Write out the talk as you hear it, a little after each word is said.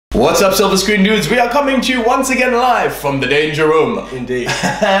What's up, Silver Screen dudes? We are coming to you once again live from the Danger Room. Indeed.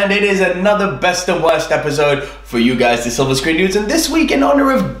 And it is another best and worst episode for you guys, the Silver Screen dudes. And this week in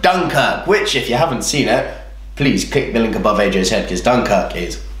honor of Dunkirk, which if you haven't seen it, please click the link above AJ's head because Dunkirk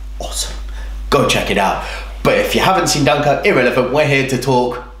is awesome. Go check it out. But if you haven't seen Dunkirk, irrelevant, we're here to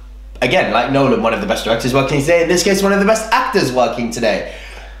talk, again, like Nolan, one of the best directors working today. In this case, one of the best actors working today.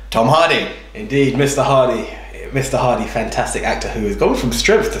 Tom Hardy. Indeed, Mr. Hardy. Mr. Hardy, fantastic actor who has gone from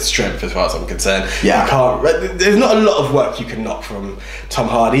strength to strength as far as I'm concerned. Yeah. There's not a lot of work you can knock from Tom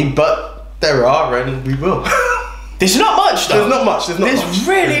Hardy, but there are, and we will. There's not much though. There's not much. There's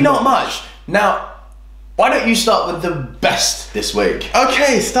really not much. Now, why don't you start with the best this week?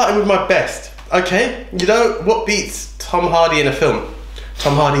 Okay, starting with my best. Okay, you know what beats Tom Hardy in a film?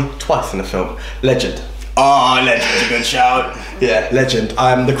 Tom Hardy twice in a film. Legend. Oh, Legend's a good shout. Yeah, Legend.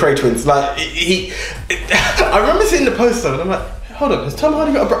 The Cray twins. Like I remember seeing the poster and I'm like, hold on, has Tom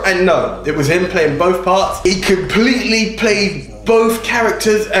Hardy got a brother? And no, it was him playing both parts. He completely played both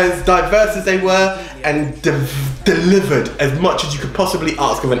characters as diverse as they were and delivered as much as you could possibly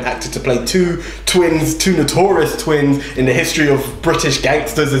ask of an actor to play two twins, two notorious twins in the history of British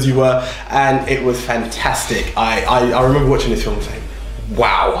gangsters as you were, and it was fantastic. I remember watching this film saying,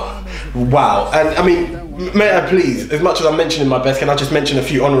 wow. And I mean, may I please, as much as I'm mentioning my best, can I just mention a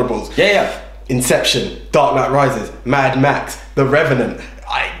few honourables? Yeah. Inception, Dark Knight Rises, Mad Max, The Revenant,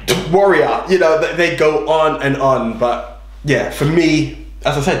 Warrior, you know, they go on and on, but yeah, for me,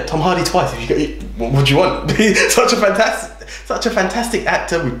 as I said, Tom Hardy twice. What would you want? such a fantastic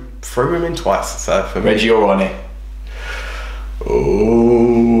actor, we threw him in twice, so for me. Reggie or Ronnie?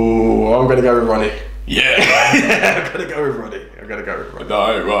 Oh, I'm gonna go with Ronnie. Yeah. Yeah, I'm gonna go with Ronnie. That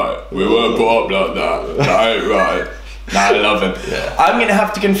ain't right. We weren't brought up like that. That ain't right. Nah, I love him. Yeah. I'm gonna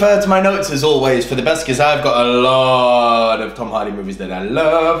have to confer to my notes as always for the best because I've got a lot of Tom Hardy movies that I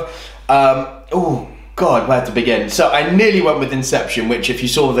love. Oh God, where to begin? So I nearly went with Inception, which if you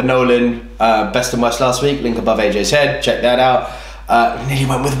saw the Nolan best and worst last week, link above AJ's head, check that out. Nearly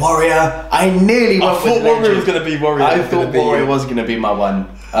went with Warrior. I nearly went with Legend. Warrior was gonna be Warrior. I thought Warrior was gonna be my one.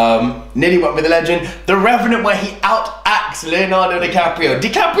 Nearly went with the Legend. The Revenant, where he out-acts Leonardo DiCaprio.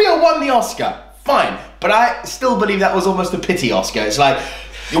 DiCaprio won the Oscar, fine, but I still believe that was almost a pity Oscar. It's like,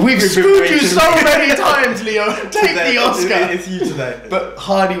 we've screwed you so many times, Leo. Take the Oscar. It's you today. But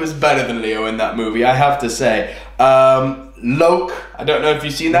Hardy was better than Leo in that movie, I have to say. Loke, I don't know if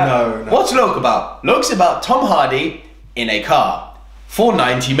you've seen that. No. What's Loke about? Loke's about Tom Hardy in a car for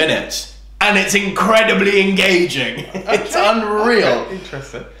 90 minutes. And it's incredibly engaging. It's unreal. Okay,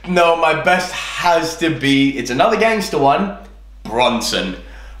 interesting. No, my best has to be, it's another gangster one, Bronson.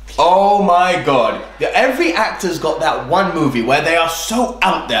 Oh my God. Every actor's got that one movie where they are so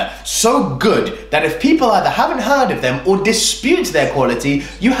out there, so good, that if people either haven't heard of them or dispute their quality,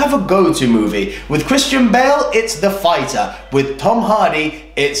 you have a go-to movie. With Christian Bale, it's The Fighter. With Tom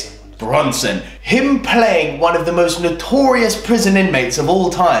Hardy, it's Bronson. Him playing one of the most notorious prison inmates of all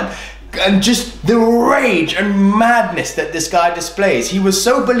time. And just the rage and madness that this guy displays. He was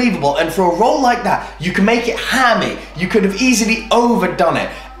so believable, and for a role like that, you can make it hammy. You could have easily overdone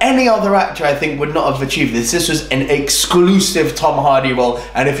it. Any other actor, I think, would not have achieved this. This was an exclusive Tom Hardy role,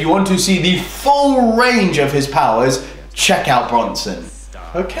 and if you want to see the full range of his powers, check out Bronson.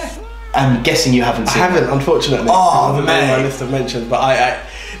 Okay. I'm guessing you haven't seen it. I haven't, unfortunately. Oh, It wasn't man. on my list of mentions, but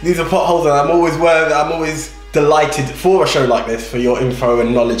these are potholes, and I'm always delighted for a show like this for your info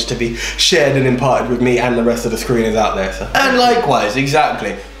and knowledge to be shared and imparted with me and the rest of the screeners out there. So. And likewise,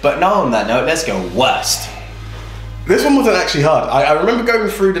 exactly. But now on that note, let's go worst. This one wasn't actually hard. I remember going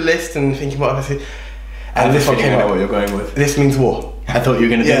through the list and thinking what I see, and this one came know up. what you're going with. This Means War. I thought you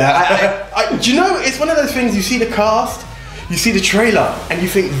were going to do that. Do you know, it's one of those things, you see the cast, you see the trailer, and you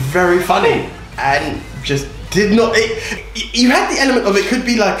think very funny, and just did not. You had the element of it could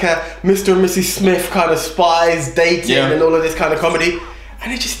be like a Mr. and Mrs. Smith kind of spies dating and all of this kind of comedy,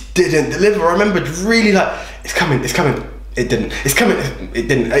 and it just didn't deliver. I remembered really like, it's coming. It didn't. It's coming. It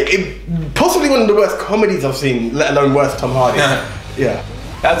didn't. It possibly one of the worst comedies I've seen, let alone worst Tom Hardy. Yeah.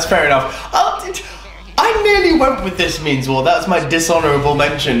 That's fair enough. I nearly went with This Means War. That's my dishonourable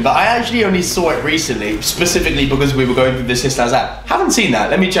mention, but I actually only saw it recently, specifically because we were going through this list. I was like, haven't seen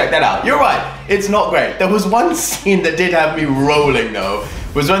that, let me check that out. You're right, it's not great. There was one scene that did have me rolling though,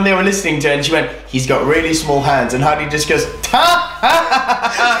 was when they were listening to it and she went, he's got really small hands, and Hardy just goes, ha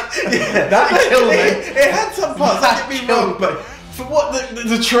ha ha. Yeah, that killed me. It had some parts, don't get me wrong, but for what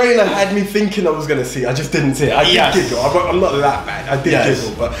the trailer had me thinking I was going to see, I just didn't see it. I did giggle. I'm not that bad. I did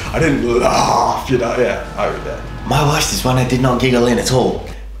giggle, but I didn't laugh, you know. Yeah, My worst is when I did not giggle in at all.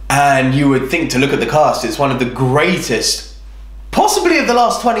 And you would think, to look at the cast, it's one of the greatest possibly of the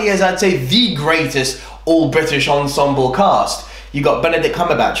last 20 years, I'd say the greatest all-British ensemble cast. You got Benedict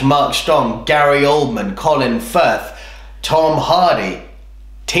Cumberbatch, Mark Strong, Gary Oldman, Colin Firth, Tom Hardy,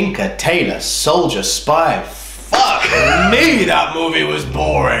 Tinker Tailor Soldier Spy. Fuck me, that movie was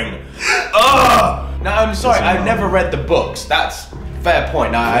boring. Ugh. Now, I'm sorry, I've never read the books. That's fair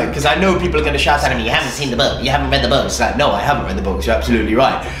point. Because I know people are going to shout at me, you haven't seen the book, you haven't read the books. Like, no, I haven't read the books, you're absolutely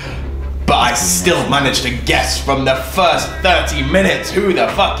right. But I still managed to guess from the first 30 minutes who the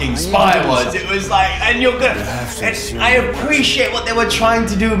fucking spy was. It was like, and you're gonna, and I appreciate what they were trying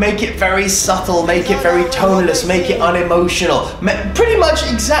to do, make it very subtle, make it very toneless, make it unemotional. Pretty much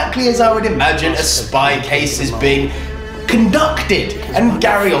exactly as I would imagine a spy case is being conducted. And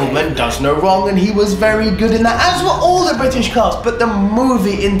Gary Oldman does no wrong, and he was very good in that, as were all the British cast. But the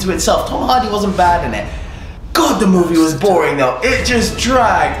movie into itself, Tom Hardy wasn't bad in it. God, the movie was boring though. It just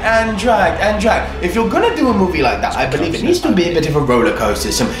dragged and dragged and dragged. If you're gonna do a movie like that, I believe it needs to be a bit of a roller coaster,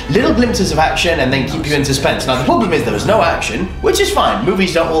 some little glimpses of action and then keep you in suspense. Now the problem is there was no action, which is fine.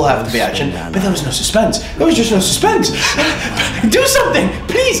 Movies don't all have to be action, but there was no suspense. There was just no suspense. Do something,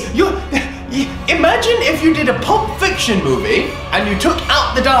 please. Imagine if you did a Pulp Fiction movie and you took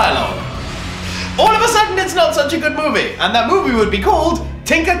out the dialogue. All of a sudden it's not such a good movie, and that movie would be called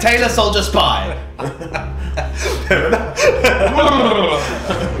Tinker Tailor Soldier Spy.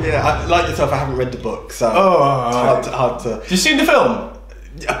 Yeah, like yourself, I haven't read the book, so it's hard to. Have you seen the film?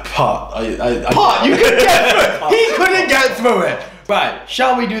 Part. Part? You couldn't get through it! He couldn't get through it! Right,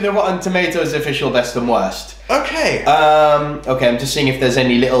 shall we do the Rotten Tomatoes official best and worst? Okay. Okay, I'm just seeing if there's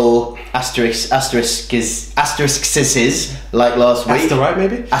any little asterisks like last week. Asterite,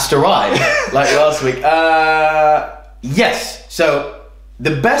 maybe? Asterite, like last week. Yes, so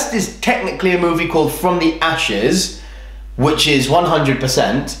the best is technically a movie called From the Ashes, which is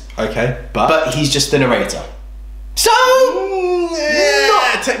 100%. Okay, but he's just the narrator. So,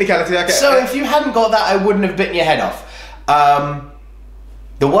 technicality, okay. So if you hadn't got that, I wouldn't have bitten your head off.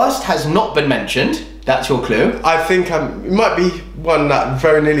 The worst has not been mentioned. That's your clue. I think it might be one that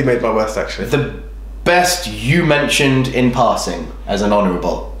very nearly made my worst, actually. The best you mentioned in passing as an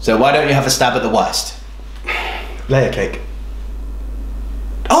honourable. So why don't you have a stab at the worst? Layer Cake.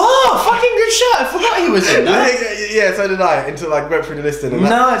 Oh, fucking good shot! I forgot he was in that. Yeah, so did I, until I went through the listing. And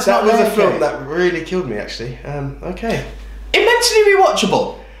that was a film that really killed me, actually. Okay. Immensely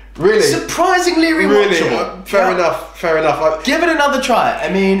rewatchable. Really? Surprisingly rewatchable. Really? Fair enough. Give it another try. I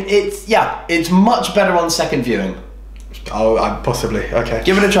mean, it's much better on second viewing. Oh, possibly. Okay.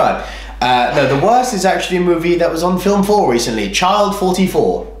 Give it a try. No, the worst is actually a movie that was on Film 4 recently, Child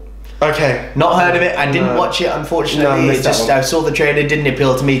 44. Okay. Not heard of it. I didn't watch it, unfortunately. I saw the trailer, it didn't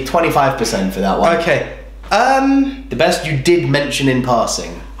appeal to me. 25% for that one. Okay. The best you did mention in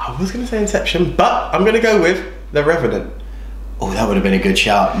passing. I was going to say Inception, but I'm going to go with The Revenant. Oh, that would have been a good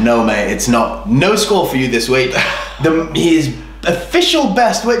shout. No, mate, it's not. No score for you this week. His official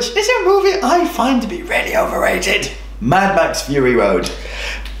best, which is a movie I find to be really overrated. Mad Max Fury Road.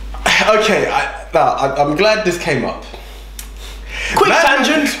 Okay, I'm glad this came up. Quick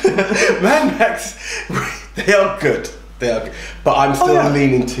tangent. Mad Max, they are good. But I'm still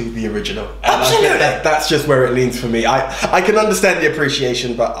leaning to the original. And absolutely. I think that's just where it leans for me. I can understand the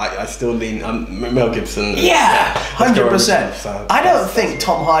appreciation, but I still lean on Mel Gibson. Yeah, 100%. So I don't think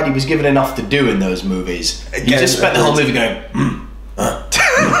Tom Hardy was given enough to do in those movies. He just spent the whole movie going,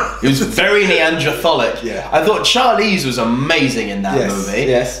 It was very Neanderthalic. Yeah. I thought Charlize was amazing in that movie.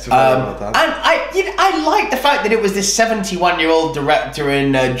 Yes, and I like the fact that it was this 71-year-old director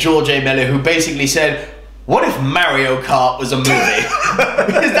in George A. Miller who basically said, what if Mario Kart was a movie?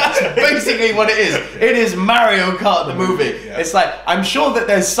 Because that's basically what it is. It is Mario Kart the movie. Yeah. It's like, I'm sure that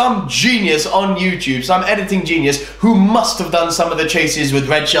there's some genius on YouTube, some editing genius, who must have done some of the chases with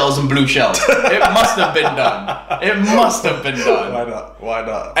red shells and blue shells. It must have been done. It must have been done. Why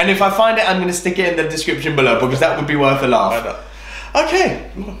not? And if I find it, I'm going to stick it in the description below because that would be worth a laugh. Why not? Okay.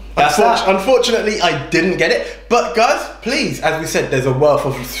 That's Unfortunately, I didn't get it. But guys, please, as we said, there's a wealth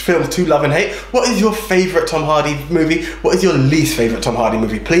of films to love and hate. What is your favourite Tom Hardy movie? What is your least favourite Tom Hardy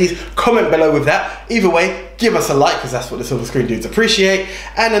movie? Please comment below with that. Either way, give us a like because that's what the Silver Screen dudes appreciate.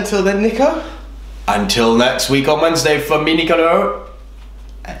 And until then, Nico. Until next week on Wednesday, from me, Nicolo.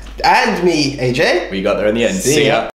 And me, AJ. We got there in the end. See ya.